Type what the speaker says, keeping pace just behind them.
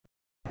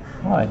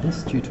Hi,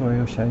 this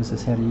tutorial shows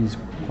us how to use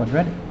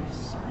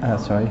quadratics,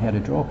 how to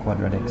draw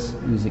quadratics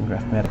using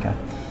Graphmatica.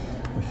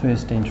 We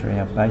first enter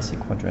our basic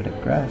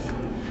quadratic graph.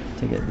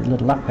 To get the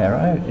little up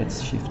arrow,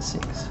 it's Shift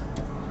 6.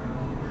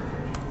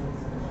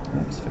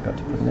 Oops, forgot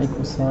to put an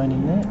equal sign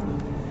in there.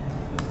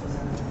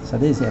 So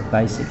there's our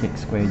basic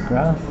x squared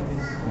graph.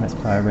 Let's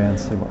play around and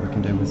see what we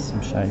can do with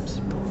some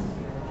shapes.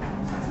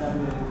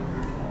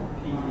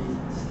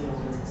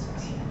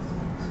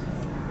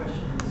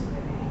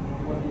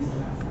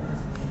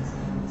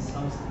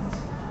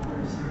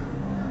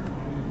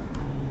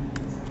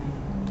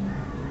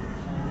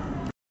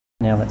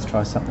 Now let's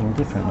try something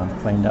different.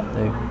 I've cleaned up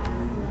the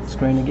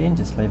screen again,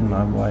 just leaving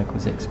my y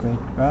equals x squared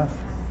graph.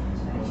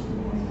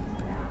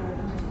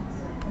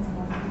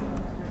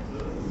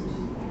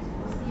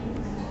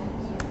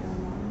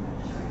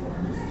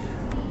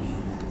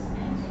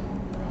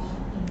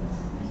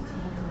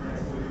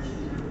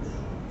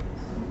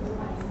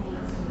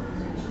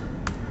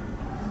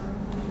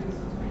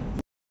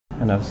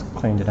 And I've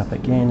cleaned it up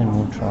again, and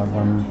we'll try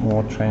one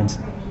more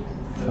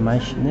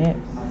transformation there.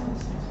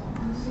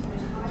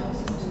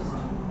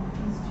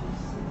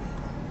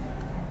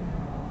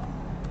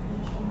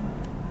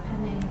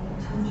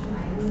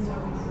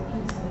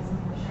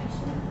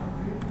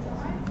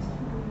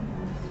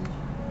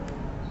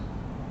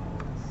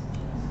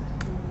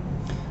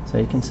 So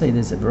you can see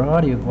there's a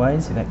variety of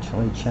ways of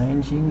actually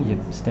changing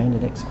your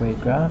standard x squared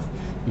graph.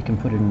 You can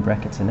put it in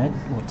brackets and add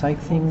or take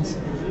things.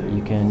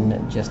 You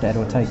can just add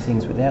or take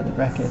things without the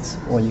brackets,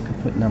 or you could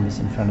put numbers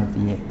in front of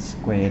the x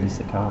squared as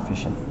the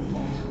coefficient.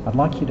 I'd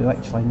like you to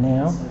actually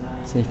now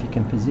see if you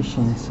can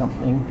position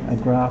a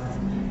graph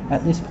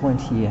at this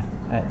point here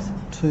at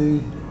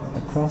 2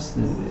 across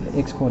the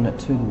x coordinate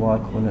 2, the y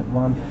coordinate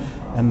 1,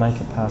 and make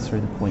it pass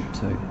through the point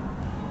 2.